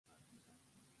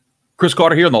Chris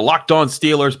Carter here on the Locked On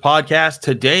Steelers podcast.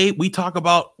 Today, we talk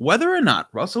about whether or not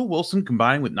Russell Wilson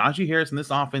combined with Najee Harris in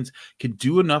this offense can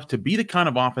do enough to be the kind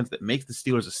of offense that makes the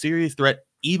Steelers a serious threat,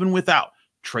 even without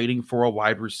trading for a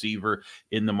wide receiver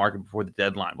in the market before the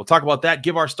deadline. We'll talk about that,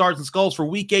 give our stars and skulls for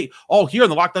Week 8, all here on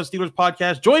the Locked On Steelers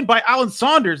podcast, joined by Alan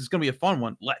Saunders. It's going to be a fun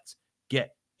one. Let's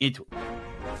get into it.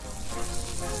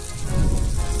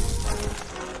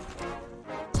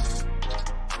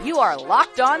 You are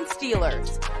Locked On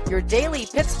Steelers, your daily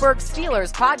Pittsburgh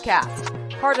Steelers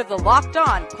podcast, part of the Locked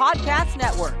On Podcast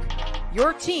Network,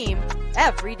 your team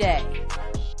every day.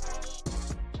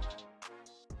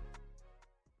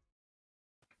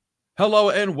 Hello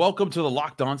and welcome to the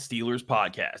Locked On Steelers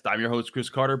podcast. I'm your host, Chris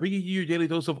Carter, bringing you your daily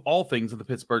dose of all things of the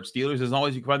Pittsburgh Steelers. As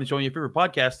always, you can find the show on your favorite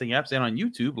podcasting apps and on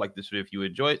YouTube. Like this video if you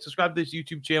enjoy it. Subscribe to this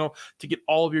YouTube channel to get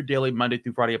all of your daily Monday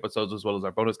through Friday episodes, as well as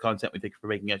our bonus content. We thank you for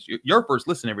making us your first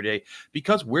listen every day,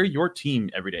 because we're your team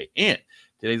every day. And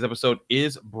today's episode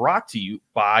is brought to you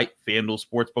by FanDuel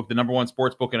Sportsbook, the number one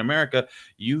sportsbook in America.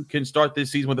 You can start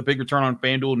this season with a big return on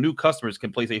FanDuel. New customers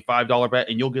can place a $5 bet,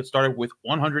 and you'll get started with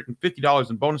 $150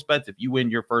 in bonus bets if you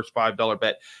win your first $5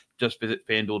 bet. Just visit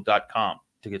FanDuel.com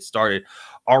to get started.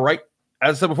 All right.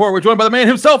 As I said before, we're joined by the man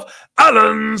himself,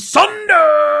 Alan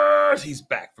Saunders. He's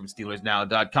back from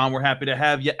SteelersNow.com. We're happy to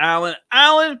have you, Alan.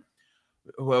 Alan,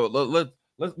 well,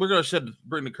 we're going to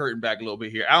bring the curtain back a little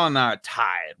bit here. Alan and I are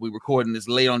tired. We're recording this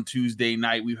late on Tuesday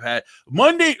night. We've had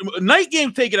Monday night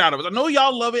games taken out of us. I know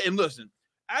y'all love it. And listen,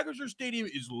 Acrisure Stadium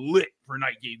is lit for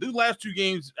night games. These last two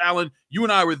games, Alan, you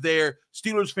and I were there.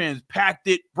 Steelers fans packed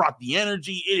it, brought the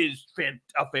energy. It is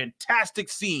a fantastic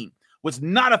scene. What's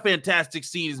not a fantastic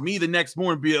scene is me the next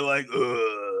morning being like, ugh.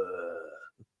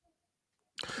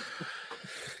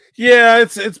 Yeah,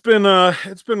 it's been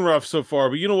rough so far,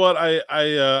 but you know what?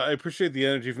 I appreciate the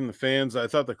energy from the fans. I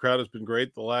thought the crowd has been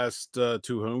great the last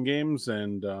two home games,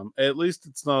 and at least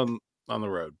it's not on the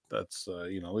road. That's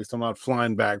at least I'm not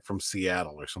flying back from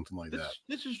Seattle or something like that.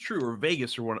 This is true, or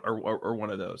Vegas, or one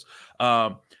of those.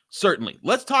 Certainly.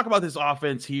 Let's talk about this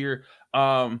offense here.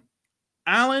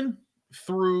 Allen,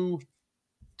 through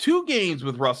two games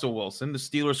with Russell Wilson, the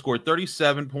Steelers scored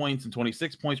 37 points and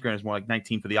 26 points. Granted, it's more like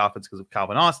 19 for the offense because of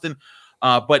Calvin Austin.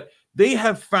 But they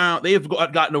have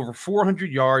gotten over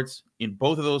 400 yards in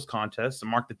both of those contests, a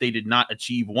mark that they did not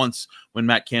achieve once when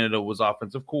Matt Canada was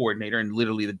offensive coordinator. And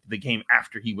literally the game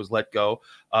after he was let go,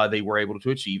 they were able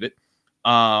to achieve it.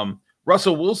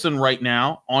 Russell Wilson right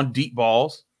now on deep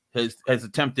balls has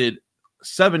attempted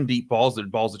 7 deep balls,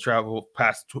 that balls that travel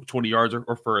past 20 yards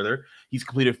or further. He's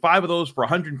completed 5 of those for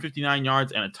 159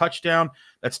 yards and a touchdown.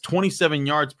 That's 27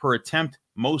 yards per attempt.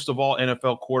 Most of all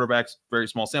NFL quarterbacks, very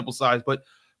small sample size, but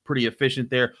pretty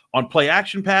efficient there. On play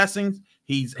action passing,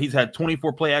 he's had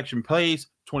 24 play action plays,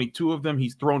 22 of them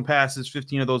he's thrown passes,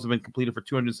 15 of those have been completed for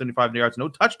 275 yards, no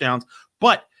touchdowns,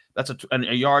 but that's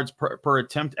a yards per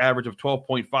attempt average of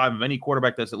 12.5 of any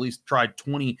quarterback that's at least tried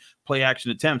 20 play action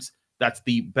attempts. That's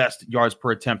the best yards per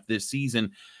attempt this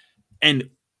season. And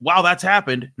while that's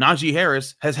happened, Najee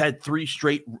Harris has had 3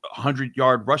 straight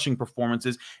 100-yard rushing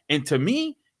performances. And to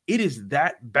me, it is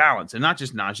that balance. And not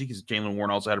just Najee, because Jaylen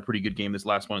Warren also had a pretty good game this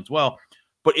last one as well.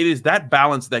 But it is that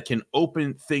balance that can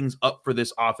open things up for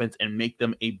this offense and make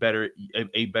them a better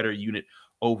unit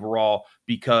overall,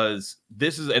 because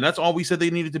that's all we said they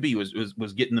needed to be was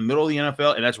get in the middle of the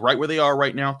NFL, and that's right where they are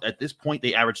right now. At this point,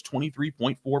 they average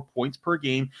 23.4 points per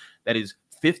game. That is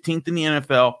 15th in the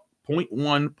NFL,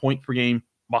 0.1 point per game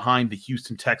behind the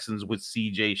Houston Texans with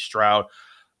C.J. Stroud.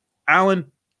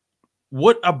 Alan,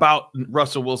 what about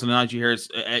Russell Wilson and Najee Harris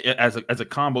as a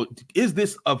combo? Is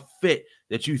this a fit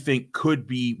that you think could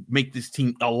make this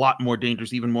team a lot more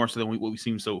dangerous, even more so than what we've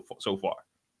seen so far?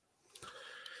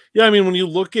 Yeah, I mean, when you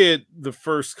look at the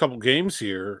first couple games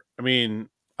here, I mean,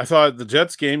 I thought the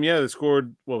Jets game, they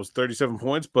scored, 37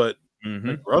 points, but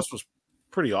Russ was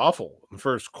pretty awful in the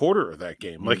first quarter of that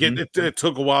game. Like, it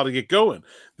took a while to get going.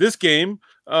 This game,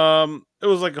 it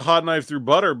was like a hot knife through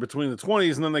butter between the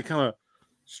 20s, and then they kind of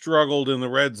struggled in the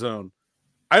red zone.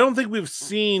 I don't think we've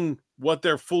seen what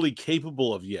they're fully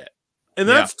capable of yet. And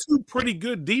that's 2 pretty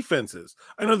good defenses.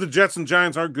 I know the Jets and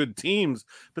Giants aren't good teams,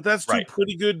 but that's 2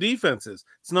 pretty good defenses.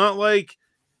 It's not like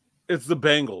it's the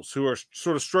Bengals who are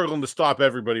sort of struggling to stop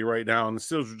everybody right now, and the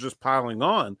Steelers are just piling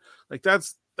on. Like,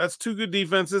 that's 2 good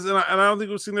defenses, and I don't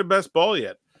think we've seen their best ball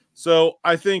yet. So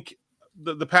I think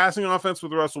the passing offense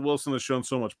with Russell Wilson has shown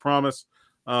so much promise.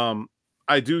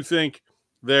 I do think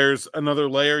there's another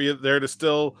layer there to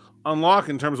still unlock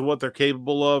in terms of what they're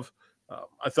capable of.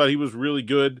 I thought he was really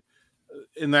good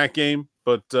in that game,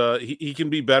 but he can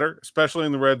be better, especially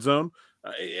in the red zone.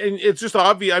 And it's just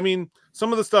obvious. I mean,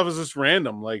 some of the stuff is just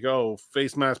random, like, oh,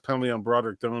 face mask penalty on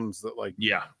Broderick Jones. That, like,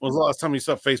 yeah, when was the last time you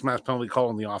saw face mask penalty call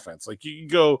on the offense? Like, you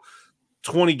go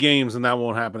 20 games and that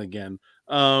won't happen again.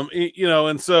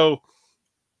 And so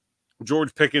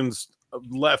George Pickens'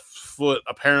 left foot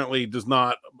apparently does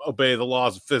not obey the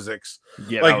laws of physics.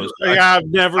 Yeah, I've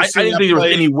never seen. I didn't think there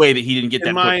was any way that he didn't get that.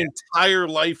 In my entire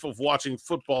life of watching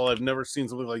football, I've never seen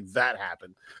something like that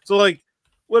happen. So, like,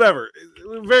 whatever,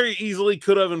 it very easily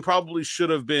could have and probably should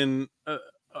have been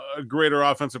a greater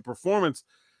offensive performance.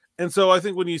 And so I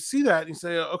think when you see that, you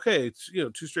say, okay, it's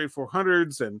 2 straight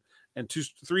 400s and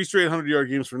 3 straight 100-yard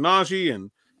games for Najee,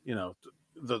 and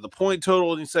the point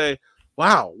total, and you say,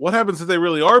 wow, what happens if they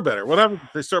really are better? What happens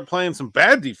if they start playing some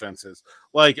bad defenses?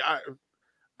 Like,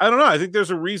 I don't know. I think there's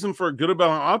a reason for a good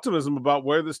amount of optimism about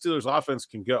where the Steelers offense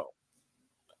can go.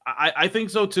 I think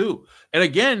so too. And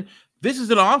again, this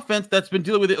is an offense that's been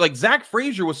dealing with it. Like, Zach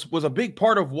Frazier was a big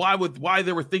part of why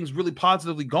there were things really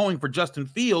positively going for Justin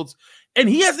Fields, and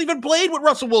he hasn't even played with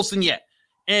Russell Wilson yet.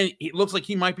 And it looks like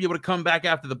he might be able to come back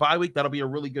after the bye week. That'll be a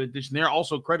really good addition there.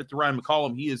 Also, credit to Ryan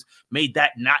McCollum. He has made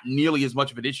that not nearly as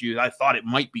much of an issue as I thought it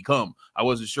might become. I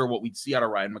wasn't sure what we'd see out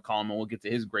of Ryan McCollum, and we'll get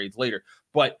to his grades later.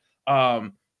 But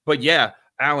yeah,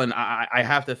 Alan, I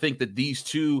have to think that these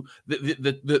two,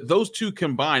 those two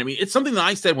combined, I mean, it's something that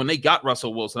I said when they got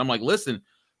Russell Wilson. I'm like, listen,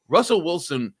 Russell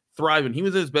Wilson thriving. He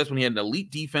was at his best when he had an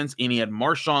elite defense and he had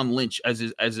Marshawn Lynch as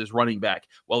his running back.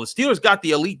 Well, the Steelers got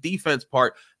the elite defense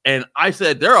part, and I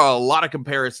said there are a lot of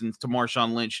comparisons to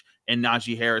Marshawn Lynch and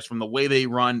Najee Harris from the way they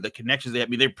run, the connections they have. I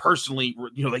mean, they personally,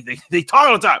 they talk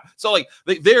all the time. So, like,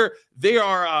 there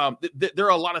are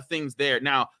a lot of things there.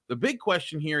 Now, the big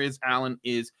question here is, Alan,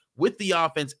 is with the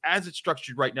offense as it's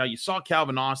structured right now. You saw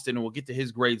Calvin Austin, and we'll get to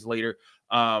his grades later.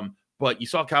 But you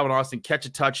saw Calvin Austin catch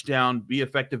a touchdown, be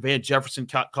effective. Van Jefferson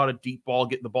caught a deep ball,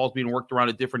 getting the balls being worked around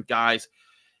to different guys.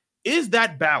 Is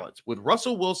that balance with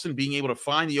Russell Wilson being able to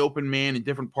find the open man in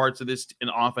different parts of this in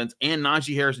offense, and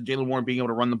Najee Harris and Jaylen Warren being able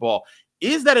to run the ball?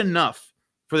 Is that enough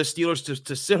for the Steelers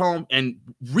to sit home and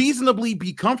reasonably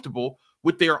be comfortable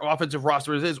with their offensive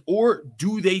roster as is? Or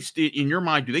do they in your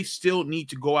mind, do they still need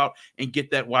to go out and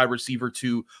get that wide receiver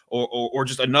or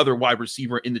just another wide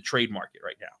receiver in the trade market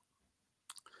right now?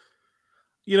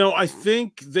 I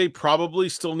think they probably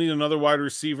still need another wide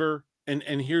receiver, and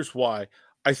here's why.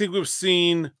 I think we've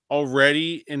seen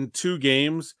already in 2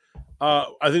 games, I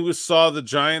think we saw the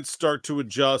Giants start to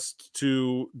adjust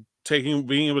to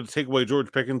being able to take away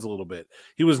George Pickens a little bit.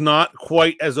 He was not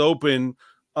quite as open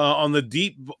on the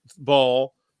deep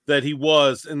ball that he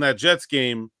was in that Jets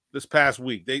game this past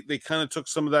week. They kind of took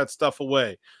some of that stuff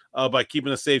away by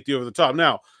keeping a safety over the top.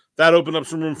 Now, that opened up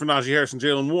some room for Najee Harris and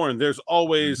Jaylen Warren. There's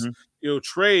always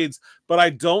trades, but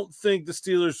I don't think the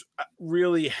Steelers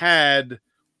really had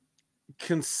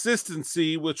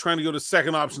consistency with trying to go to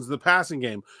second options in the passing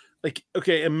game. Like,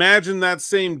 okay, imagine that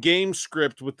same game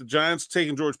script with the Giants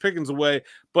taking George Pickens away,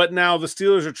 but now the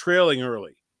Steelers are trailing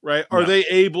early, right? Are they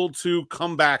able to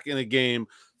come back in a game?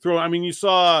 You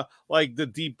saw like the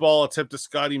deep ball attempt to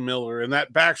Scotty Miller and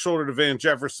that back shoulder to Van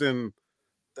Jefferson.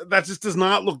 That just does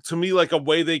not look to me like a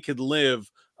way they could live.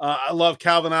 I love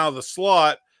Calvin out of the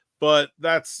slot, but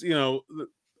that's,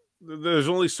 there's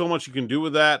only so much you can do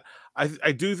with that.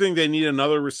 I do think they need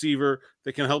another receiver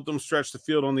that can help them stretch the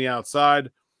field on the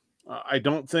outside. I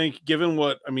don't think, given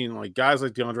what, guys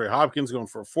like DeAndre Hopkins going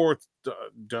for a 4th,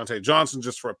 Deontay Johnson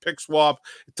just for a pick swap,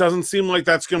 it doesn't seem like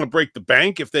that's going to break the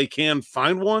bank if they can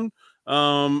find one.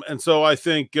 And so I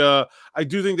think, I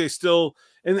do think they still,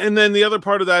 and then the other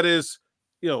part of that is,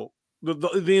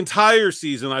 the entire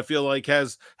season I feel like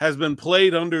has been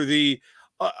played under the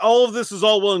all of this is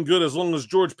all well and good as long as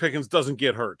George Pickens doesn't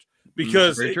get hurt,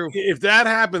 because if that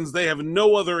happens, they have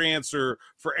no other answer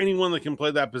for anyone that can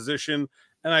play that position,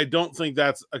 and I don't think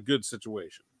that's a good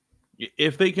situation.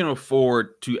 If they can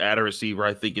afford to add a receiver,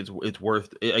 I think it's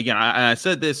worth. Again, I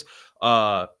said this.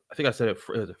 I think I said it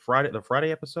the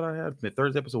Friday episode I had, the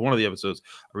Thursday episode, one of the episodes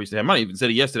I recently had. I might have even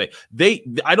said it yesterday.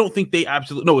 I don't think they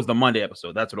absolutely, no, it was the Monday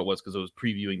episode. That's what it was, because it was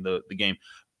previewing the game.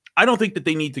 I don't think that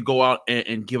they need to go out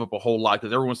and give up a whole lot,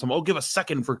 because everyone's saying, give a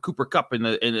second for Cooper Kupp and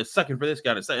a second for this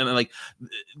guy. And like,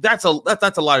 that's a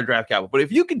lot of draft capital. But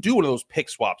if you can do one of those pick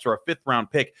swaps or a 5th round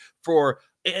pick for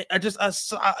just a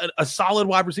solid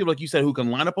wide receiver, like you said, who can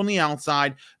line up on the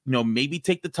outside, maybe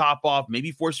take the top off,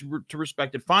 maybe force you to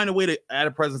respect it, find a way to add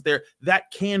a presence there that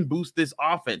can boost this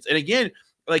offense. And again,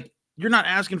 like, you're not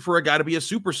asking for a guy to be a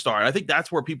superstar. And I think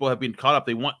that's where people have been caught up.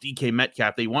 They want DK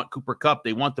Metcalf, they want Cooper Kupp,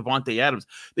 they want Devontae Adams.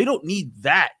 They don't need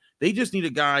that. They just need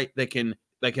a guy that can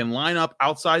line up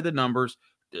outside the numbers,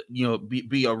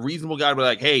 be a reasonable guy, but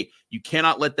like, hey, you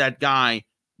cannot let that guy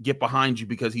get behind you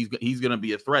because he's going to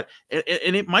be a threat.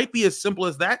 And it might be as simple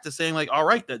as that, to saying like, all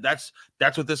right, that's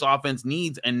what this offense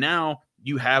needs. And now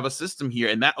you have a system here,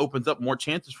 and that opens up more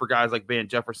chances for guys like Van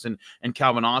Jefferson and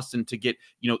Calvin Austin to get,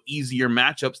 easier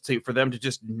matchups for them to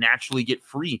just naturally get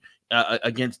free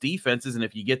against defenses. And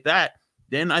if you get that,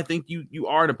 then I think you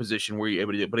are in a position where you're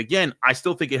able to do it. But again, I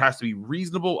still think it has to be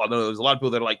reasonable. Although there's a lot of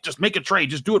people that are like, just make a trade,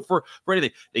 just do it for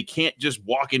anything. They can't just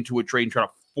walk into a trade and try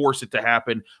to force it to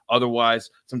happen. Otherwise,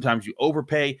 sometimes you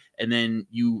overpay, and then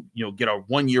you get a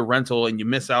 1-year rental and you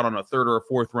miss out on a 3rd or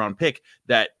a 4th round pick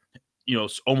that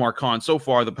Omar Khan so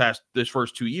far this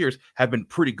first 2 years have been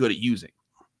pretty good at using.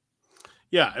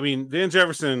 Yeah, I mean, Van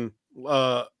Jefferson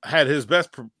had his best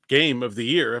game of the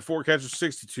year at 4 catches,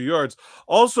 62 yards.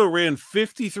 Also ran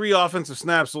 53 offensive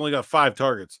snaps, only got 5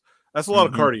 targets. That's a lot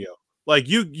of cardio. Like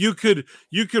you could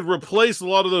replace a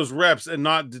lot of those reps and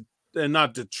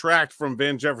not detract from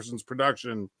Van Jefferson's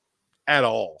production at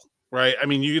all, right? I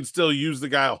mean, you could still use the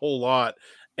guy a whole lot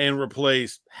and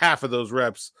replace half of those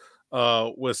reps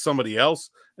with somebody else.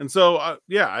 And so,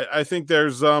 I think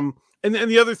there's and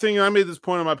the other thing, and I made this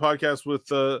point on my podcast with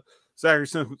Zachary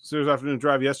Steelers Afternoon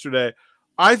Drive yesterday,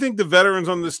 I think the veterans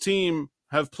on this team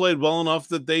have played well enough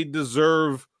that they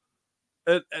deserve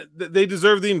the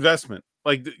investment.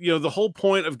 Like, the whole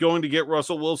point of going to get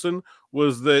Russell Wilson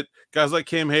was that guys like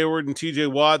Cam Hayward and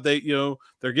TJ Watt,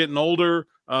 they're getting older.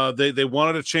 They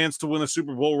wanted a chance to win a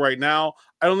Super Bowl right now.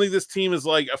 I don't think this team is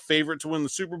like a favorite to win the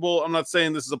Super Bowl. I'm not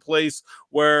saying this is a place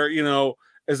where,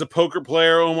 as a poker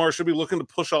player, Omar should be looking to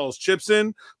push all his chips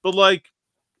in, but like,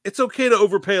 it's okay to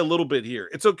overpay a little bit here.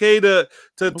 It's okay to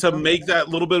make that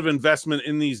little bit of investment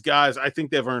in these guys. I think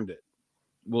they've earned it.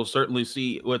 We'll certainly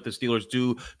see what the Steelers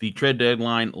do. The trade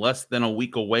deadline less than a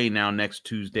week away now, next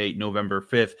Tuesday, November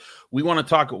 5th. We'll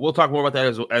talk more about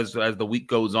that as the week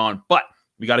goes on, but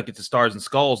we got to get to Stars and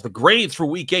Skulls. The grades for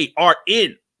week 8 are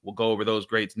in. We'll go over those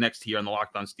grades next here on the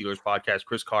Locked On Steelers podcast.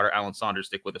 Chris Carter, Alan Saunders,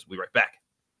 stick with us. We'll be right back.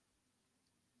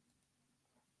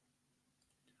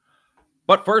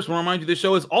 But first, I want to remind you this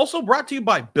show is also brought to you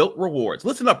by Built Rewards.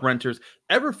 Listen up, renters.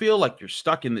 Ever feel like you're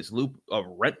stuck in this loop of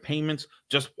rent payments,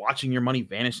 just watching your money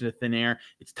vanish into thin air?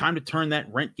 It's time to turn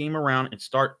that rent game around and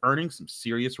start earning some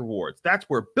serious rewards. That's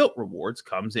where Built Rewards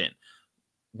comes in.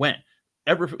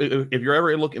 If you're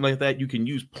ever looking like that, you can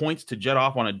use points to jet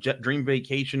off on a dream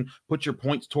vacation. Put your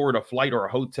points toward a flight or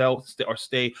a hotel, or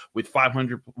stay with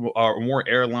 500 or more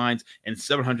airlines and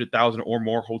 700,000 or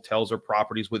more hotels or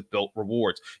properties with Built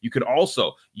Rewards. You could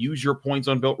also use your points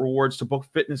on Built Rewards to book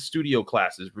fitness studio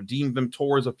classes, redeem them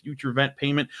towards a future event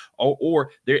payment, or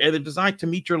they're designed to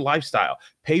meet your lifestyle.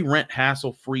 Pay rent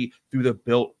hassle-free through the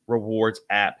Built Rewards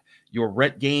app. Your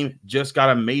rent game just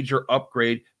got a major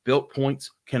upgrade. Built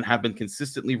points have been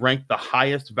consistently ranked the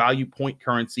highest value point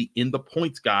currency in the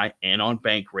points guy and on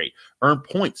Bankrate. Earn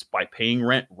points by paying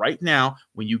rent right now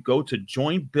when you go to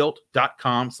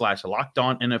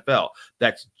joinbuilt.com/LockedOnNFL.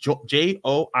 That's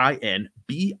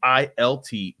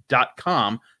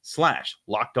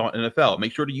joinbilt.com/LockedOnNFL.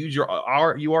 Make sure to use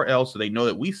our URL so they know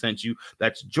that we sent you.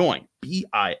 That's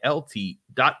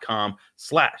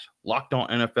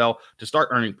joinbilt.com/LockedOnNFL to start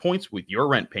earning points with your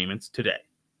rent payments today.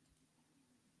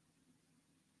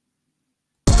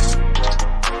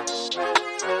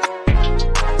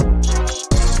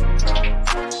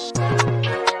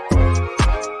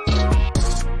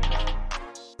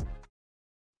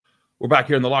 We're back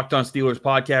here in the Locked On Steelers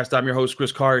podcast. I'm your host,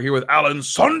 Chris Carter, here with Alan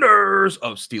Saunders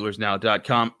of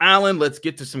SteelersNow.com. Alan, let's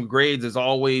get to some grades. As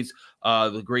always,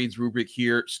 the grades rubric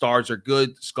here: stars are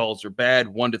good, skulls are bad.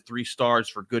 1 to 3 stars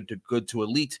for good to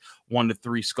elite. 1 to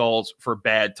 3 skulls for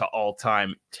bad to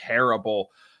all-time terrible.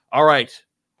 All right,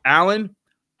 Alan.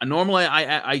 Normally,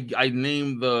 I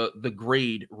name the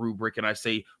grade rubric, and I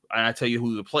tell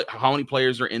you how many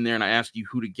players are in there, and I ask you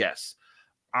who to guess.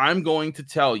 I'm going to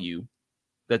tell you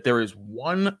that there is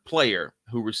one player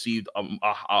who received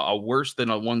a worse than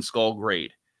a 1 skull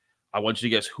grade. I want you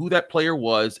to guess who that player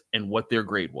was and what their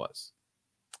grade was.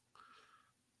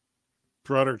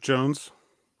 Broderick Jones.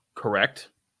 Correct.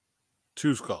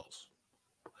 2 skulls.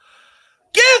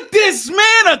 Give this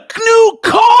man a new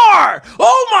car!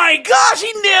 Oh my gosh,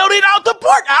 he nailed it out the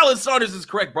park. Alan Saunders is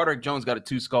correct. Broderick Jones got a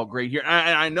 2 skull grade here.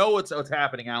 And I know what's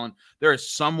happening, Alan. There is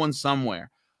someone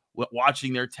somewhere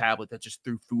watching their tablet that just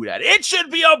threw food at it. It should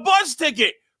be a bus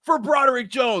ticket for Broderick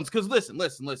Jones. Because listen.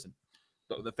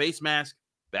 The face mask,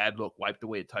 bad look, wiped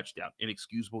away a touchdown.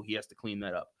 Inexcusable. He has to clean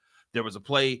that up. There was a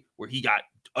play where he got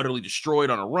utterly destroyed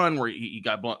on a run where he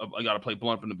got to play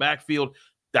blunt from the backfield.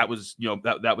 That was,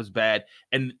 that was bad.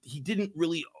 And he didn't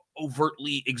really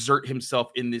overtly exert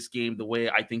himself in this game the way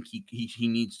I think he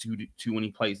needs to when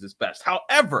he plays his best.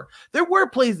 However, there were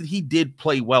plays that he did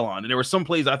play well on, and there were some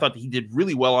plays I thought that he did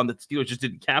really well on that the Steelers just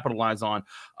didn't capitalize on.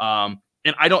 And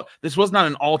this was not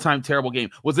an all-time terrible game.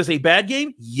 Was this a bad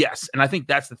game? Yes. And I think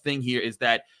that's the thing here, is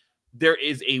that there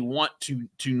is a want to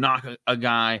knock a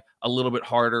guy a little bit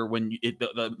harder when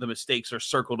the mistakes are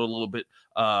circled a little bit,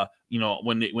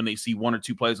 when they see one or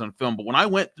two plays on film. But when I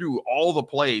went through all the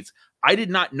plays, I did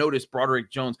not notice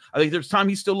Broderick Jones. I think there's times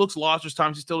he still looks lost. There's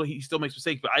times he still makes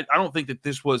mistakes. But I don't think that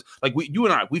this was like you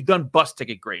and I, we've done bus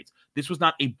ticket grades. This was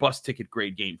not a bus ticket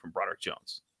grade game from Broderick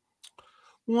Jones.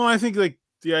 Well, I think like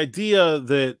the idea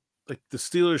that like the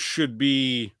Steelers should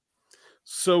be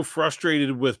so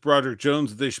frustrated with Broderick Jones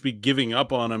that they should be giving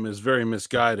up on him is very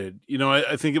misguided.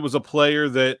 I think it was a player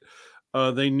that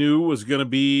they knew was going to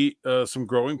be some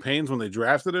growing pains when they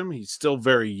drafted him. He's still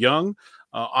very young.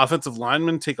 Offensive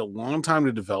linemen take a long time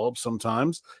to develop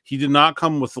sometimes. He did not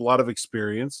come with a lot of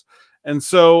experience. And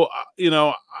so,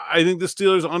 I think the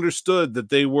Steelers understood that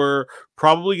they were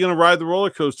probably going to ride the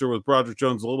roller coaster with Broderick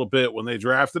Jones a little bit when they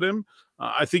drafted him.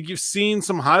 I think you've seen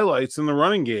some highlights in the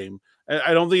running game.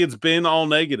 I don't think it's been all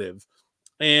negative.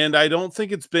 And I don't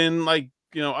think it's been like,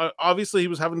 obviously he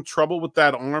was having trouble with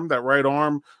that right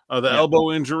arm,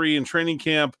 elbow injury in training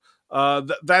camp.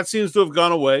 That seems to have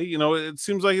gone away. It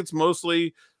seems like it's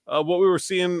mostly what we were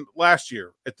seeing last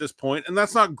year at this point. And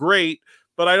that's not great,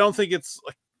 but I don't think it's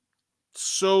like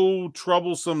so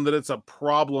troublesome that it's a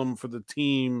problem for the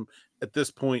team at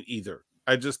this point either.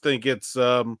 I just think it's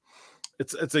a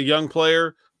young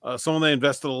player. Someone they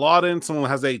invested a lot in, someone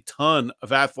has a ton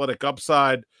of athletic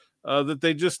upside that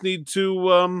they just need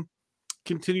to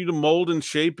continue to mold and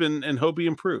shape and hope he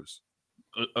improves.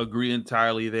 Agree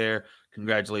entirely there.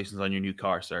 Congratulations on your new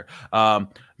car, sir.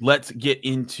 Let's get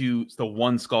into the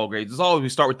one skull grades. As always, we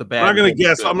start with the bad. I'm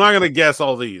not gonna guess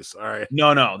all these. All right.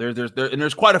 No.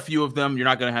 There's quite a few of them. You're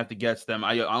not gonna have to guess them.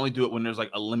 I only do it when there's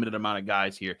like a limited amount of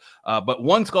guys here. But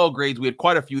one skull grades, we had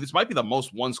quite a few. This might be the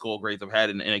most one skull grades I've had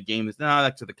in a game.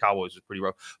 That to the Cowboys was pretty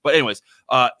rough. But anyways,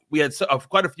 we had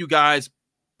quite a few guys,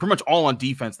 pretty much all on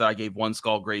defense, that I gave one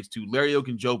skull grades to. Larry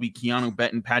Ogunjobi, Keanu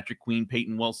Benton, Patrick Queen,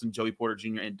 Peyton Wilson, Joey Porter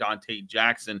Jr., and Dante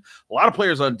Jackson. A lot of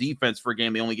players on defense for a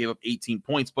game. They only gave up 18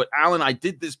 points. But, Alan, I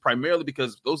did this primarily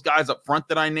because those guys up front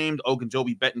that I named,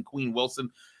 Ogunjobi, Benton, Queen,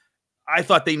 Wilson, I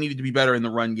thought they needed to be better in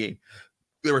the run game.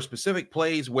 There were specific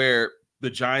plays where the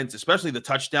Giants, especially the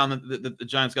touchdown that the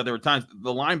Giants got, there were times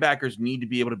the linebackers need to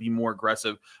be able to be more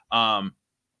aggressive.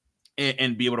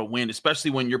 And be able to win, especially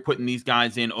when you're putting these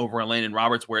guys in over Landon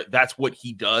Roberts, where that's what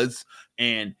he does.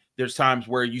 And there's times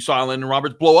where you saw Landon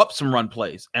Roberts blow up some run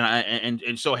plays, and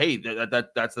so hey,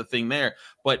 that's the thing there.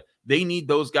 But they need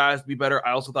those guys to be better.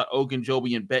 I also thought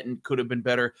Ogunjobi and Benton could have been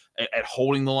better at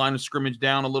holding the line of scrimmage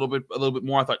down a little bit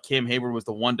more. I thought Cam Hayward was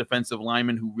the one defensive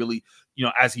lineman who really,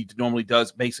 as he normally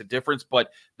does, makes a difference. But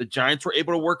the Giants were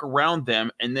able to work around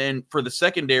them. And then for the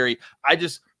secondary,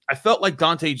 I felt like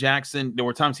Dante Jackson, there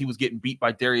were times he was getting beat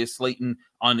by Darius Slayton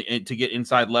to get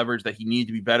inside leverage that he needed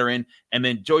to be better in. And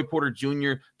then Joey Porter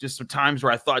Jr., just some times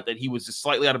where I thought that he was just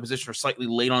slightly out of position or slightly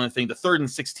late on the thing. The 3rd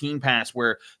and 16 pass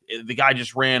where the guy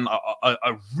just ran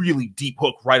a really deep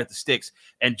hook right at the sticks,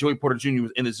 and Joey Porter Jr.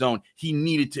 was in the zone. He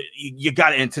needed to – you got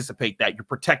to anticipate that. You're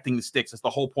protecting the sticks. That's the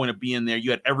whole point of being there.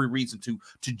 You had every reason to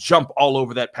jump all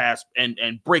over that pass and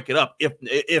break it up,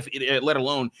 if let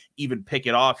alone even pick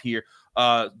it off here.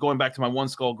 Going back to my one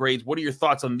skull grades, what are your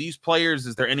thoughts on these players?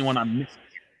 Is there anyone I'm missing?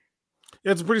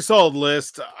 Yeah, it's a pretty solid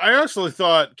list. I actually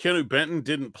thought Keanu Benton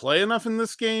didn't play enough in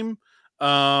this game. They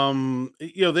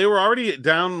were already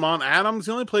down Mont Adams.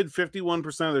 He only played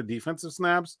 51% of their defensive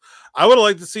snaps. I would have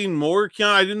liked to see more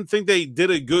Keanu. I didn't think they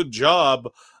did a good job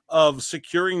of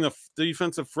securing the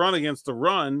defensive front against the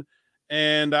run.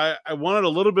 And I wanted a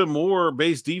little bit more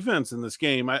base defense in this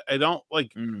game. I don't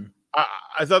like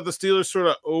I thought the Steelers sort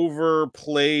of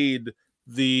overplayed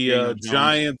the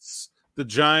Giants. The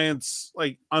Giants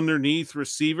like underneath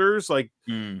receivers.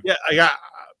 I'm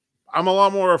a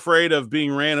lot more afraid of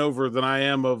being ran over than I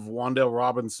am of Wan'Dale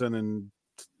Robinson and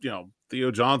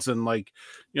Theo Johnson.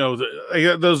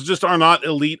 Those just are not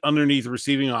elite underneath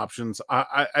receiving options.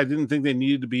 I didn't think they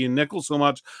needed to be in nickel so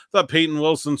much. I thought Peyton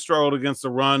Wilson struggled against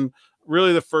the run.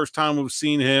 Really, the first time we've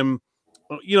seen him.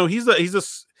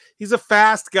 He's a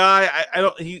fast guy.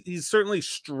 He's certainly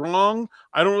strong.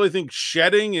 I don't really think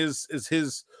shedding is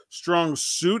his strong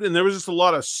suit. And there was just a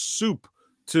lot of soup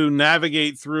to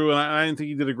navigate through. And I didn't think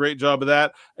he did a great job of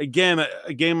that. Again,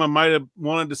 a game I might have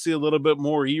wanted to see a little bit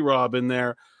more E-Rob in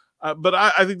there. But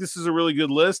I think this is a really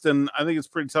good list. And I think it's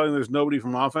pretty telling there's nobody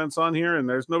from offense on here. And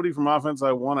there's nobody from offense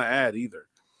I want to add either.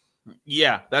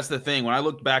 Yeah, that's the thing. When I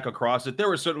looked back across it, there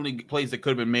were certainly plays that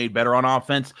could have been made better on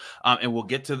offense, and we'll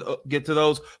get to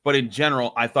those. But in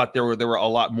general, I thought there were a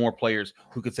lot more players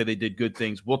who could say they did good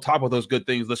things. We'll talk about those good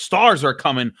things. The stars are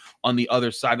coming on the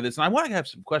other side of this, and I want to have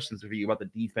some questions for you about the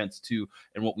defense too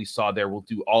and what we saw there. We'll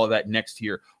do all of that next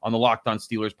here on the Locked On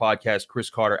Steelers podcast. Chris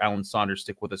Carter, Alan Saunders,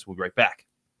 stick with us. We'll be right back.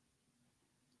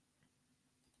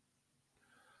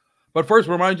 But first,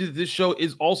 remind you that this show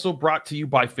is also brought to you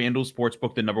by FanDuel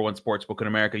Sportsbook, the #1 sportsbook in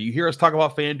America. You hear us talk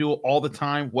about FanDuel all the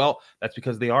time. Well, that's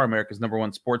because they are America's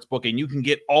 #1 sportsbook, and you can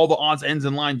get all the odds, ends,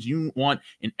 and lines you want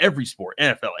in every sport: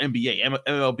 NFL, NBA,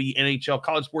 MLB, NHL,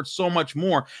 college sports, so much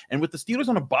more. And with the Steelers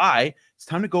on a bye, it's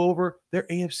time to go over their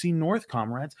AFC North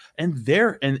comrades and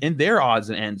their odds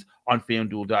and ends on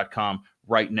FanDuel.com.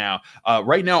 Right now,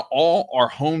 all our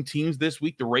home teams this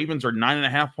week. The Ravens are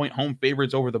 9.5-point home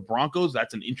favorites over the Broncos.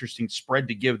 That's an interesting spread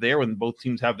to give there when both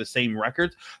teams have the same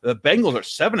records. The Bengals are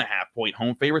 7.5-point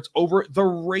home favorites over the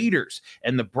Raiders,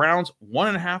 and the Browns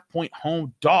 1.5-point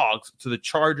home dogs to the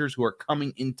Chargers, who are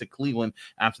coming into Cleveland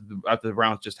after the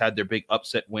Browns just had their big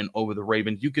upset win over the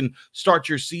Ravens. You can start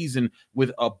your season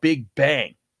with a big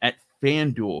bang at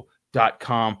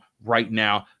FanDuel.com right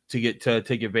now to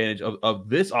take advantage of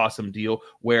this awesome deal,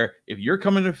 where if you're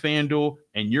coming to FanDuel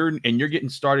and you're getting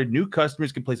started, new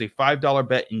customers can place a $5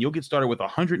 bet and you'll get started with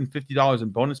 $150 in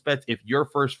bonus bets if your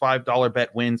first $5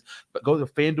 bet wins. But go to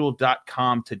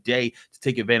FanDuel.com today to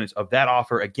take advantage of that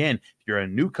offer. Again, if you're a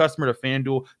new customer to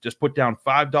FanDuel, just put down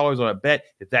 $5 on a bet.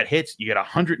 If that hits, you get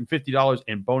 $150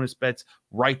 in bonus bets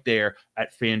right there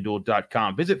at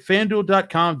FanDuel.com. Visit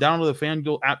FanDuel.com, download the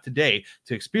FanDuel app today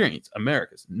to experience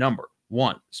America's #1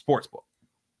 sportsbook.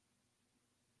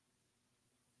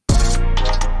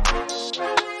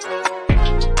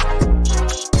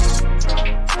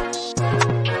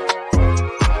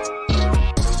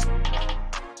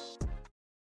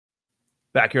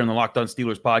 Back here on the Locked On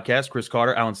Steelers podcast, Chris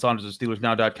Carter, Alan Saunders of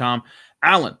SteelersNow.com.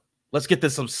 Alan, let's get to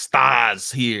some stars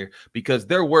here, because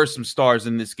there were some stars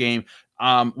in this game.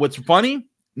 What's funny,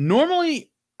 normally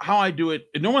when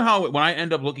I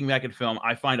end up looking back at film,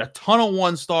 I find a ton of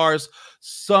 1 stars,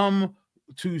 some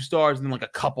 2 stars, and then like a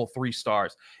couple 3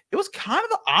 stars. It was kind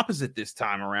of the opposite this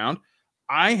time around.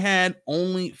 I had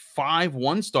only 5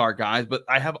 1-star guys, but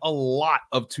I have a lot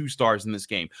of 2 stars in this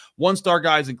game. 1-star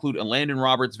guys include Landon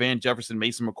Roberts, Van Jefferson,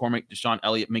 Mason McCormick, Deshaun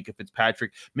Elliott, Minkah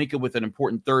Fitzpatrick. Minkah with an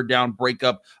important 3rd down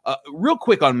breakup. Real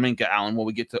quick on Minkah, Allen, when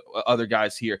we get to other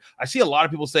guys here. I see a lot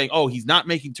of people saying, oh, he's not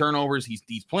making turnovers.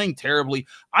 He's playing terribly.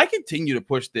 I continue to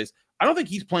push this. I don't think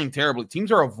he's playing terribly.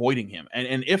 Teams are avoiding him.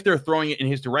 And if they're throwing it in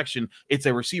his direction, it's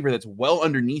a receiver that's well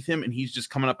underneath him, and he's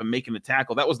just coming up and making the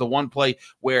tackle. That was the one play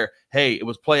where, hey, it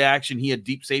was play action. He had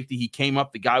deep safety. He came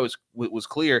up. The guy was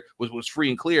clear, was free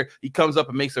and clear. He comes up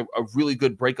and makes a really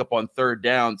good breakup on third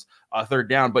down.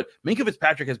 But Minkah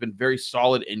Fitzpatrick has been very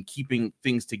solid in keeping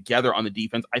things together on the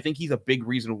defense. I think he's a big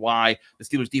reason why the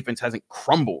Steelers defense hasn't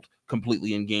crumbled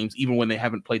completely in games, even when they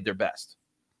haven't played their best.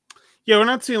 Yeah, we're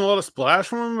not seeing a lot of splash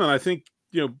from him, and I think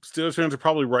Steelers fans are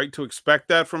probably right to expect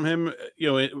that from him.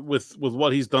 With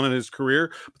what he's done in his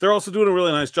career, but they're also doing a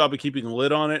really nice job of keeping a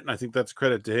lid on it, and I think that's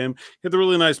credit to him. He had the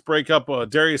really nice breakup,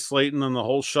 Darius Slayton on the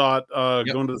whole shot,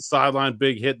 going to the sideline,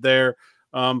 big hit there.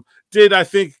 I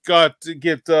think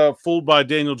get fooled by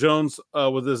Daniel Jones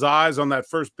with his eyes on that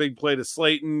first big play to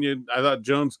Slayton. I thought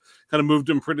Jones kind of moved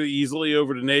him pretty easily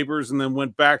over to Neighbors and then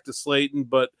went back to Slayton,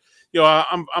 but.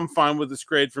 I'm fine with this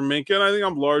grade for Minkah, and I think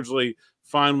I'm largely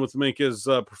fine with Minkah's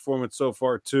performance so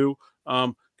far too.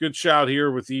 Good shout here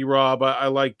with E-Rob. I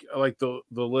like the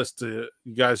list you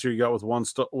guys here you got with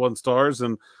 1 stars,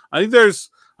 and I think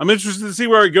I'm interested to see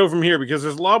where I go from here, because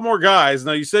there's a lot more guys.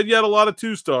 Now you said you had a lot of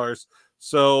 2 stars,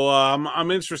 so I'm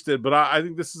interested, but I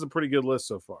think this is a pretty good list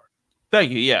so far.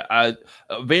 Thank you. Yeah,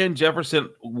 Van Jefferson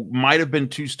might have been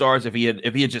 2 stars if he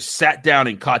had just sat down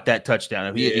and caught that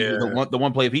touchdown. The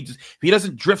one play, if he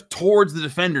doesn't drift towards the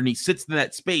defender and he sits in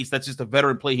that space, that's just a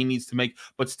veteran play he needs to make.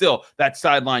 But still, that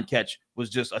sideline catch was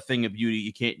just a thing of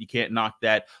beauty. You can't knock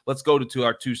that. Let's go to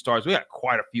our 2 stars. We got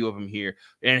quite a few of them here,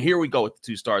 and here we go with the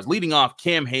 2 stars. Leading off,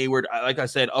 Cam Hayward. Like I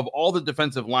said, of all the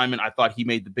defensive linemen, I thought he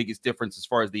made the biggest difference as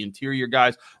far as the interior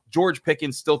guys. George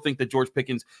Pickens, still think that George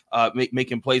Pickens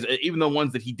making plays, even the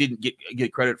ones that he didn't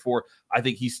get credit for. I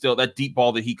think he's still, that deep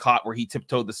ball that he caught where he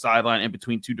tiptoed the sideline in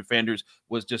between 2 defenders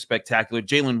was just spectacular.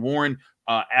 Jaylen Warren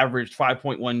averaged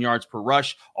 5.1 yards per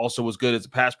rush, also was good as a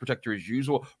pass protector as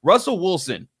usual. Russell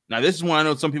Wilson. Now, this is when I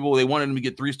know some people, they wanted him to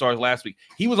get 3 stars last week.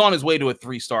 He was on his way to a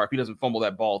 3-star if he doesn't fumble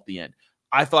that ball at the end.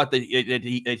 I thought that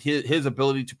his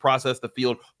ability to process the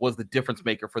field was the difference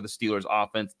maker for the Steelers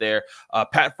offense there.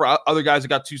 Other guys who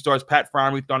got 2 stars, Pat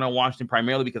Fryermuth, Darnell Washington,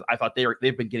 primarily because I thought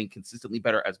they've been getting consistently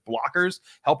better as blockers,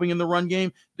 helping in the run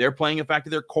game. They're playing a factor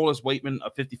there. Corliss Waitman,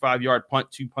 a 55-yard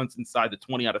punt, 2 punts inside the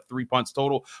 20 out of 3 punts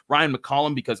total. Ryan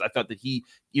McCollum, because I thought that he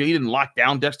didn't lock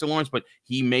down Dexter Lawrence, but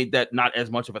he made that not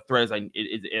as much of a threat as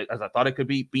I thought it could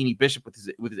be. Beanie Bishop with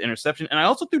his interception. And I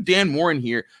also threw Dan Moore in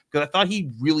here because I thought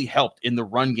he really helped in the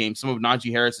run game. Some of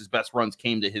Najee Harris's best runs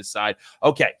came to his side.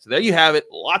 Okay, so there you have it.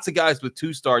 Lots of guys with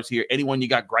 2 stars here. Anyone you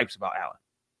got gripes about, Alan?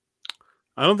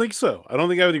 I don't think so. I don't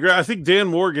think I would agree. I think Dan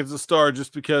Moore gets a star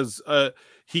just because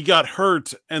he got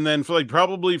hurt, and then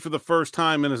probably for the first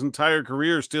time in his entire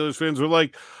career, Steelers fans were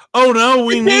like, "Oh no,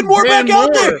 we need Dan Moore back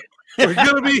out there. We're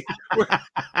gonna be what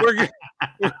are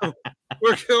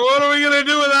we gonna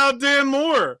do without Dan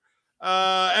Moore?"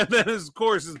 And then, of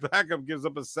course, his backup gives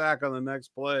up a sack on the next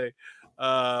play.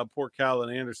 Poor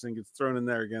Calvin Anderson gets thrown in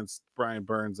there against Brian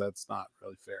Burns. That's not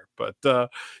really fair. But,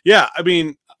 yeah, I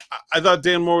mean, I thought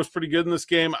Dan Moore was pretty good in this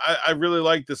game. I really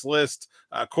like this list.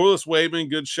 Corliss Waitman,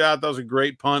 good shot. That was a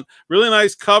great punt. Really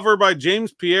nice cover by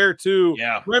James Pierre, too.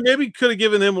 Yeah. Maybe could have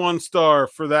given him 1 star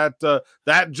for that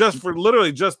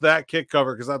literally just that kick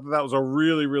cover, because I thought that was a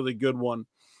really, really good one.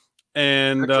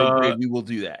 And we will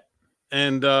do that.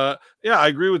 And yeah, I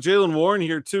agree with Jaylen Warren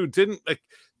here too. Didn't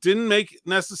make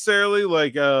necessarily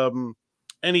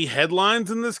any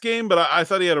headlines in this game, but I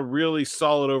thought he had a really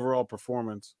solid overall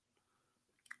performance.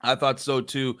 I thought so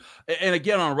too. And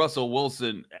again, on Russell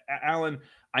Wilson, Alan,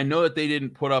 I know that they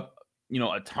didn't put up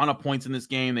a ton of points in this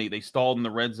game. They stalled in the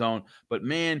red zone, but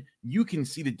man, you can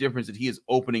see the difference that he is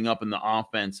opening up in the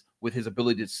offense with his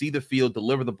ability to see the field,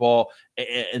 deliver the ball,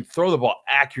 and throw the ball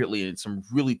accurately in some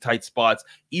really tight spots.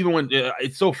 Even when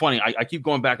it's so funny, I keep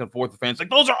going back and forth with fans like,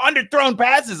 those are underthrown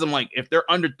passes. I'm like, if they're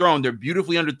underthrown, they're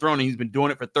beautifully underthrown, and he's been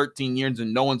doing it for 13 years,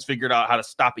 and no one's figured out how to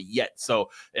stop it yet. So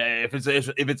if it's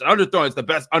underthrown, it's the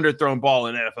best underthrown ball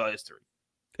in NFL history.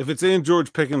 If it's in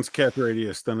George Pickens' catch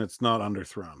radius, then it's not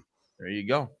underthrown. There you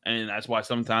go. And that's why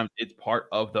sometimes it's part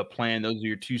of the plan. Those are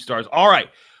your 2 stars. All right.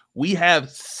 We have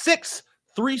 6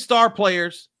 3-star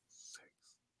players.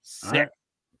 6 right.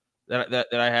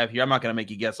 that I have here. I'm not going to make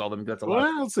you guess all of them. That's a lot.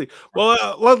 Well, let's see.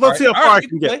 Well, let's see how far I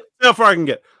can get. See how far I can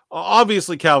get.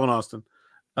 Obviously, Calvin Austin.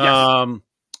 Yes.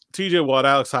 TJ Watt,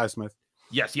 Alex Highsmith.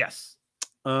 Yes.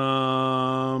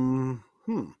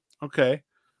 Okay.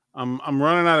 I'm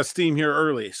running out of steam here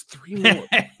early. It's 3 more.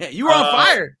 You were on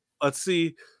fire. Let's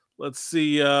see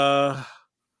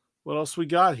what else we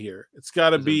got here. It's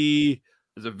got to be.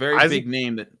 There's a very big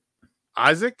name that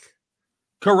Isaac.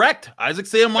 Correct. Isaac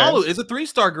Seumalo is a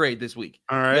 3-star grade this week.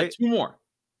 All right. 2 more.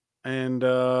 And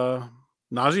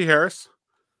Najee Harris.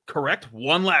 Correct.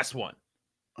 One last one.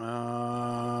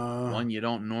 One you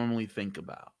don't normally think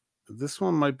about. This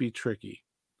one might be tricky.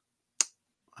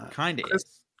 Kind of.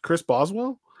 Chris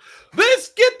Boswell.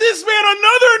 Let's get this man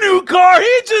another new car.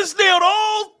 He just nailed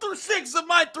all 6 of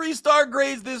my 3-star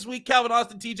grades this week. Calvin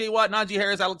Austin, TJ Watt, Najee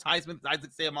Harris, Alex Highsmith,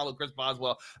 Isaac Seumalo, Chris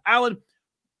Boswell. Alan,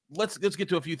 let's get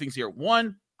to a few things here.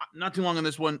 One, not too long on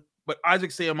this one, but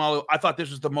Isaac Seumalo, I thought this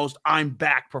was the most I'm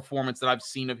back performance that I've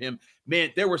seen of him.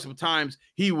 Man, there were some times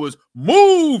he was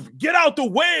get out the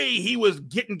way. He was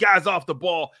getting guys off the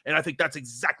ball, and I think that's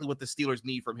exactly what the Steelers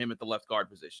need from him at the left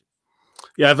guard position.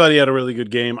 Yeah, I thought he had a really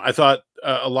good game. I thought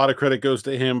a lot of credit goes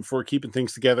to him for keeping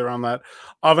things together on that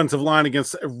offensive line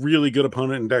against a really good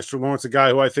opponent in Dexter Lawrence, a guy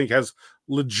who I think has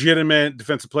legitimate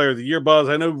Defensive Player of the Year buzz.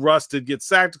 I know Russ did get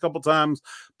sacked a couple times,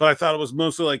 but I thought it was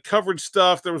mostly like coverage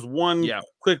stuff. There was one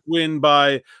quick win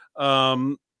by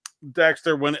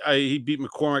Dexter when he beat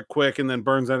McCormick quick, and then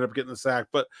Burns ended up getting the sack.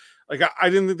 But I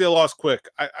didn't think they lost quick.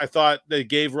 I thought they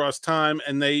gave Russ time,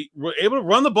 and they were able to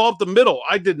run the ball up the middle.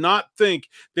 I did not think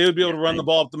they would be able to run the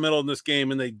ball up the middle in this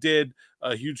game, and they did.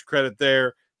 Huge credit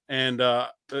there. And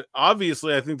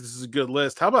obviously, I think this is a good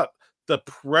list. How about the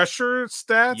pressure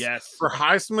stats for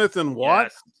Highsmith and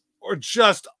Watt? Or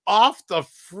just off the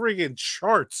friggin'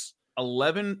 charts.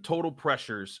 11 total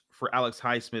pressures for Alex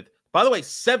Highsmith. By the way,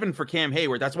 7 for Cam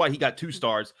Hayward. That's why he got 2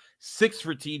 stars. 6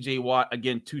 for TJ Watt.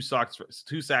 Again, 2 sacks for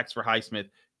Highsmith,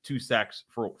 2 sacks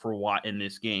for Watt in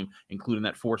this game, including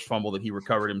that forced fumble that he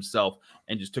recovered himself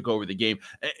and just took over the game.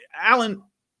 Alan,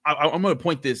 I'm going to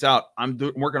point this out. I'm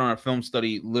working on a film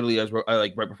study literally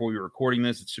right before we were recording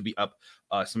this. It should be up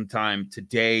sometime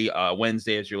today,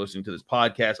 Wednesday, as you're listening to this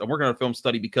podcast. I'm working on a film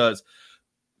study because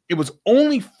it was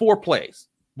only 4 plays,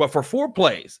 but for 4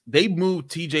 plays, they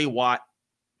moved TJ Watt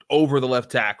over the left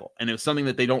tackle, and it was something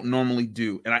that they don't normally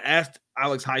do. And I asked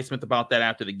Alex Highsmith about that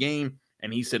after the game,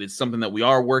 And he said it's something that we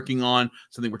are working on,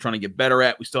 something we're trying to get better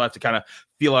at. We still have to kind of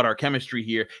feel out our chemistry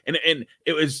here. And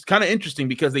it was kind of interesting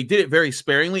because they did it very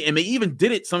sparingly, and they even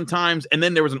did it sometimes. And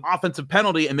then there was an offensive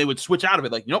penalty, and they would switch out of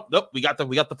it. Like, nope, we got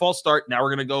the false start. Now we're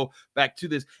going to go back to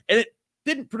this. And it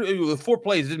didn't produce, with 4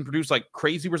 plays, it didn't produce like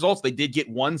crazy results. They did get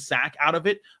 1 sack out of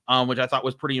it, which I thought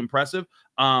was pretty impressive.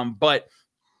 But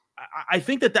I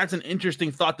think that's an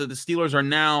interesting thought that the Steelers are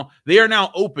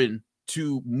now open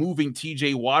to moving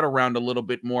TJ Watt around a little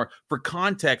bit more. For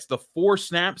context, the 4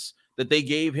 snaps that they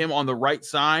gave him on the right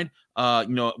side,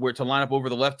 where to line up over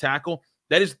the left tackle,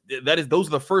 those are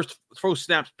the first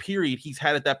snaps period he's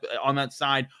had on that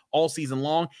side all season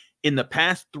long. In the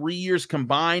past 3 years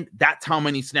combined, that's how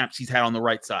many snaps he's had on the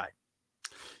right side.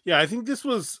 Yeah, I think this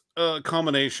was a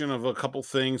combination of a couple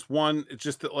things. One, it's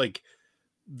just that like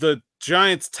the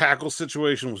Giants tackle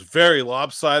situation was very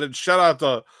lopsided. Shout out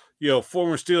to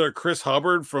former Steeler Chris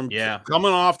Hubbard from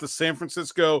coming off the San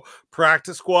Francisco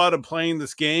practice squad and playing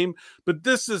this game. But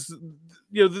this is,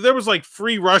 there was like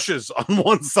free rushes on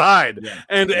one side.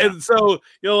 And so,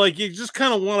 like you just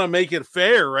kind of want to make it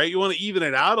fair, right? You want to even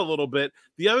it out a little bit.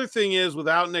 The other thing is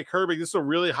without Nick Herbig, this is a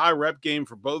really high rep game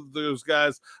for both of those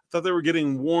guys. I thought they were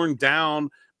getting worn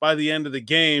down by the end of the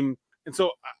game. And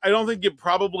so I don't think you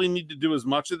probably need to do as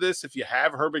much of this if you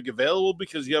have Herbig available,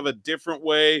 because you have a different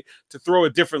way to throw a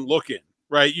different look in,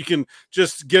 right? You can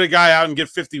just get a guy out and get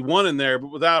 51 in there,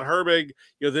 but without Herbig,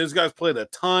 those guys played a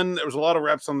ton. There was a lot of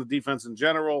reps on the defense in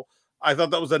general. I thought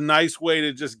that was a nice way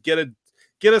to just get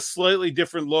a slightly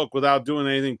different look without doing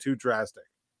anything too drastic.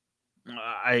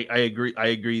 I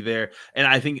agree there. And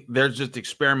I think they're just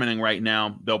experimenting right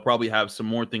now. They'll probably have some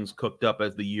more things cooked up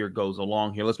as the year goes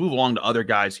along here. Let's move along to other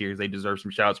guys here. They deserve some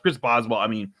shouts. Chris Boswell, I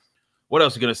mean, what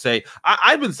else are you going to say?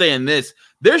 I've been saying this.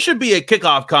 There should be a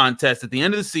kickoff contest at the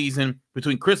end of the season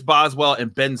between Chris Boswell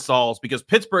and Ben Sauls, because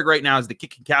Pittsburgh right now is the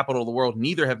kicking capital of the world.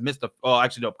 Neither have missed Chris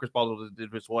Boswell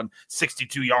did this one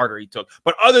 62-yarder he took.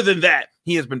 But other than that,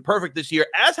 he has been perfect this year,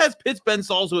 as has Ben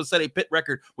Sauls, who has set a Pitt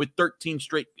record with 13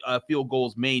 straight field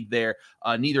goals made there.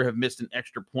 Neither have missed an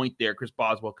extra point there. Chris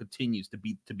Boswell continues to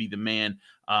be the man.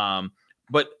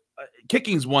 But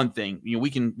kicking's one thing. We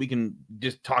can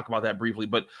just talk about that briefly,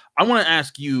 but I want to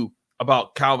ask you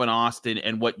about Calvin Austin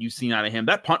and what you've seen out of him.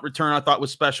 That punt return I thought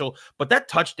was special, but that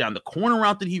touchdown, the corner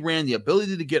route that he ran, the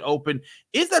ability to get open,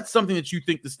 is that something that you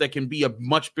think that can be a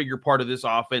much bigger part of this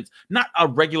offense? Not a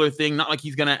regular thing, not like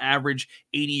he's going to average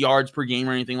 80 yards per game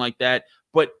or anything like that,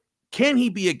 but can he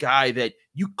be a guy that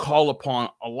you call upon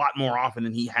a lot more often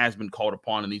than he has been called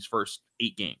upon in these first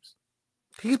 8 games?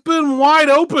 He's been wide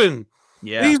open.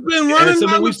 Yeah, he's been running. It's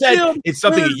something we've said. It's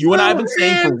something that you and I have been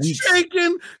saying for weeks.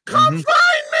 Shaking, come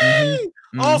find me.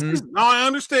 Also, now I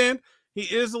understand he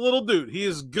is a little dude. He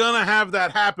is gonna have that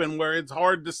happen where it's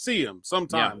hard to see him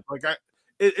sometimes. Yeah.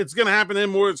 It's gonna happen to him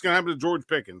more. It's gonna happen to George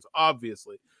Pickens,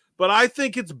 obviously. But I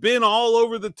think it's been all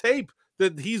over the tape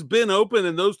that he's been open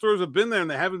and those throws have been there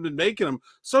and they haven't been making them.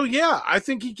 So yeah, I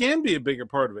think he can be a bigger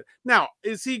part of it. Now,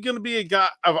 is he going to be a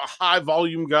high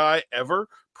volume guy ever?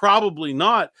 Probably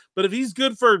not. But if he's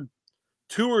good for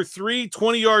 2 or 3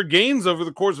 20-yard gains over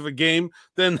the course of a game,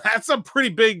 then that's a pretty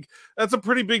big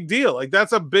deal. Like,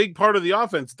 that's a big part of the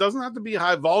offense. It doesn't have to be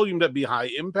high volume to be high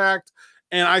impact.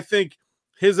 And I think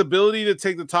his ability to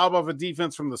take the top off a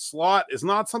defense from the slot is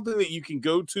not something that you can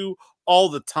go to all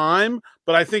the time,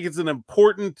 but I think it's an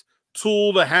important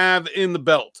tool to have in the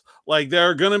belt. Like, there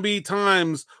are going to be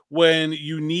times when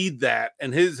you need that,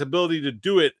 and his ability to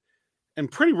do it, and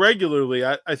pretty regularly,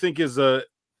 I think is a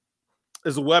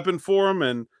weapon for him.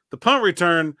 And the punt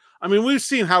return, I mean, we've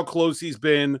seen how close he's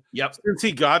been since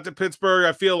he got to Pittsburgh.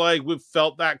 I feel like we've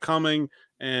felt that coming,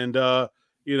 and that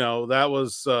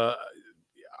was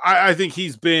I think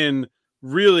he's been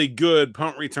really good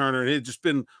punt returner. It had just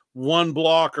been one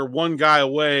block or one guy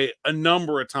away a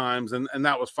number of times, and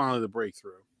that was finally the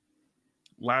breakthrough.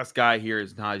 Last guy here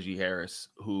is Najee Harris,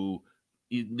 who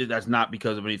that's not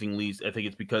because of anything least. I think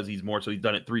it's because he's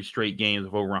done it 3 straight games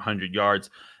of over 100 yards.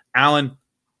 Alan,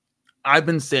 I've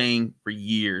been saying for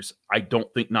years, I don't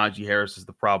think Najee Harris is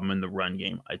the problem in the run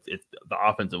game. The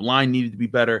offensive line needed to be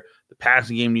better. The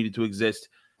passing game needed to exist.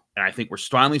 And I think we're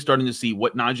finally starting to see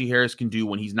what Najee Harris can do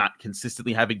when he's not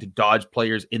consistently having to dodge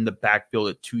players in the backfield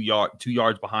at 2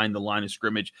 yards behind the line of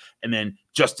scrimmage, and then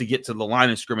just to get to the line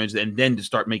of scrimmage and then to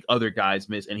start make other guys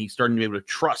miss. And he's starting to be able to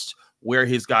trust where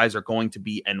his guys are going to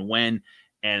be and when.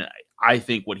 And I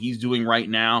think what he's doing right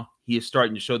now, he is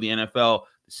starting to show the NFL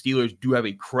Steelers do have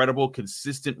a credible,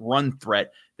 consistent run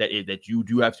threat that you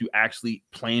do have to actually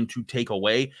plan to take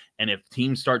away. And if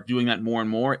teams start doing that more and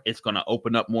more, it's going to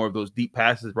open up more of those deep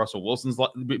passes. Russell Wilson's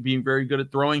being very good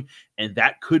at throwing, and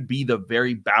that could be the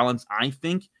very balance, I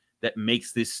think, that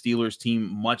makes this Steelers team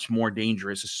much more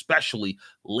dangerous, especially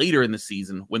later in the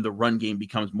season when the run game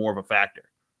becomes more of a factor.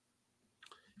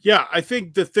 Yeah, I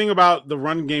think the thing about the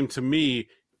run game to me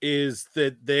is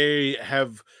that they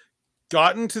have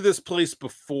gotten to this place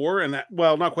before, and that,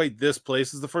 well, not quite this place.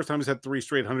 This is the first time he's had 3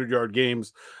 straight 100-yard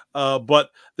games,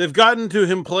 but they've gotten to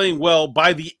him playing well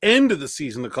by the end of the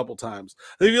season a couple times.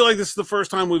 I feel like this is the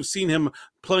first time we've seen him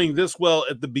playing this well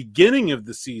at the beginning of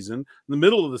the season, in the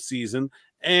middle of the season,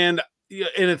 and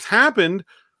it's happened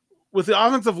with the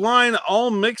offensive line all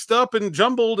mixed up and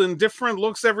jumbled and different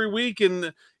looks every week,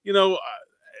 and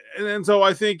and so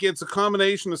I think it's a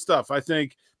combination of stuff. I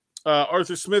think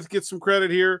Arthur Smith gets some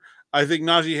credit here. I think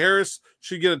Najee Harris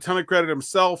should get a ton of credit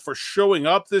himself for showing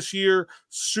up this year,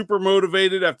 super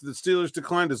motivated after the Steelers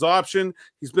declined his option.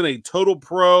 He's been a total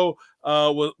pro,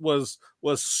 was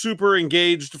super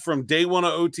engaged from day one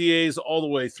of OTAs all the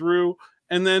way through.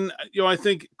 And then, I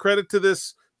think credit to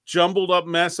this jumbled up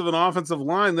mess of an offensive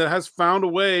line that has found a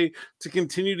way to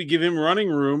continue to give him running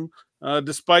room,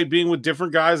 despite being with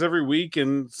different guys every week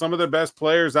and some of their best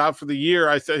players out for the year.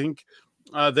 I think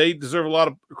they deserve a lot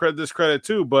of credit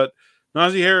too, but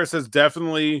Najee Harris has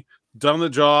definitely done the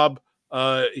job.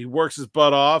 He works his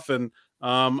butt off, and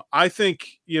I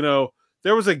think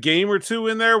there was a game or two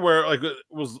in there where like it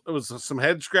was some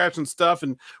head scratching stuff.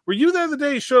 And were you there the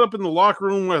day he showed up in the locker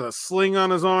room with a sling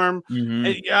on his arm? Mm-hmm.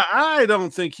 And, yeah, I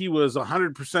don't think he was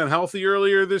 100% healthy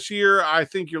earlier this year. I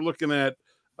think you're looking at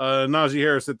Najee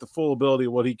Harris at the full ability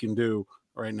of what he can do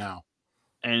right now.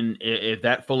 And if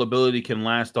that full ability can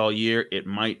last all year, it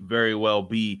might very well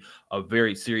be a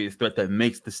very serious threat that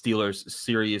makes the Steelers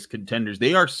serious contenders.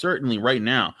 They are certainly right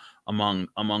now among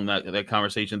that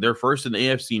conversation. They're first in the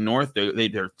AFC North.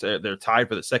 They're tied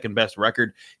for the second best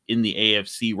record in the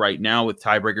AFC right now with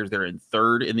tiebreakers. They're in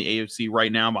third in the AFC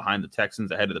right now behind the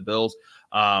Texans, ahead of the Bills.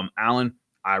 Allen,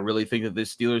 I really think that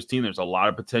this Steelers team, there's a lot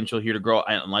of potential here to grow.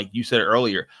 And like you said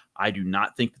earlier, I do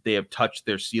not think that they have touched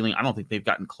their ceiling. I don't think they've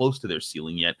gotten close to their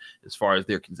ceiling yet as far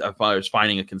as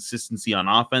finding a consistency on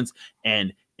offense.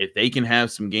 And if they can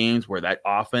have some games where that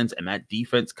offense and that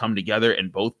defense come together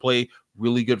and both play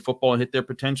really good football and hit their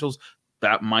potentials,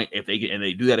 that might, if they get, and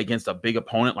they do that against a big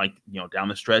opponent like, down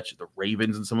the stretch, the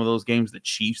Ravens in some of those games, the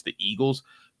Chiefs, the Eagles,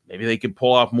 maybe they could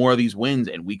pull off more of these wins,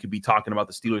 and we could be talking about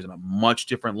the Steelers in a much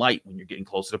different light when you're getting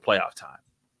closer to playoff time.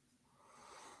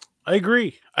 I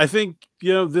agree. I think,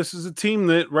 this is a team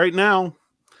that right now,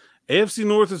 AFC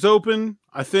North is open.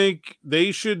 I think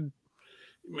they should,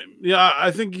 I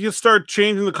think you start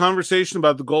changing the conversation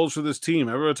about the goals for this team.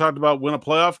 Everyone talked about win a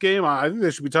playoff game. I think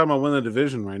they should be talking about win the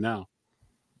division right now.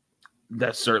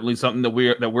 That's certainly something that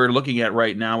we're looking at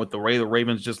right now with the way the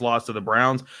Ravens just lost to the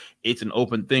Browns. It's an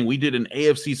open thing. We did an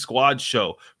AFC squad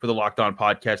show for the Locked On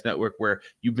Podcast Network where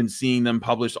you've been seeing them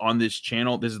published on this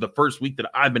channel. This is the first week that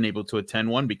I've been able to attend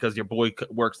one because your boy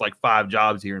works like 5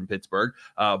 jobs here in Pittsburgh.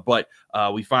 But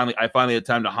I finally had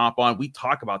time to hop on. We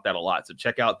talk about that a lot. So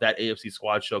check out that AFC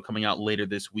squad show coming out later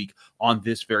this week on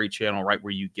this very channel, right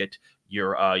where you get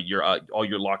your all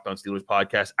your Locked On Steelers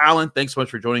podcast. Alan, thanks so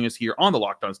much for joining us here on the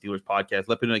Locked On Steelers podcast.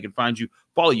 Let me know they can find you,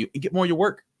 follow you, and get more of your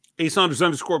work.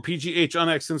 @Saunders_PGH on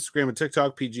X, Instagram, and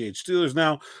TikTok. PGH Steelers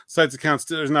Now. Sites account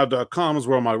SteelersNow.com is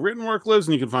where all my written work lives,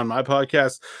 and you can find my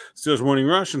podcast, Steelers Morning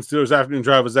Rush and Steelers Afternoon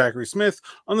Drive with Zachary Smith,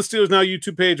 on the Steelers Now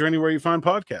YouTube page or anywhere you find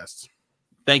podcasts.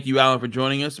 Thank you, Alan, for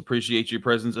joining us. Appreciate your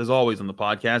presence, as always, on the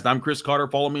podcast. I'm Chris Carter.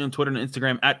 Follow me on Twitter and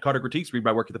Instagram @CarterCritiques. Read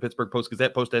my work at the Pittsburgh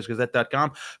Post-Gazette,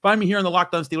 post-gazette.com. Find me here on the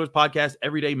Locked On Steelers podcast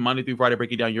every day, Monday through Friday,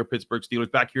 breaking down your Pittsburgh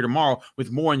Steelers. Back here tomorrow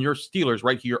with more on your Steelers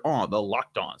right here on the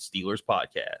Locked On Steelers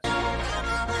podcast.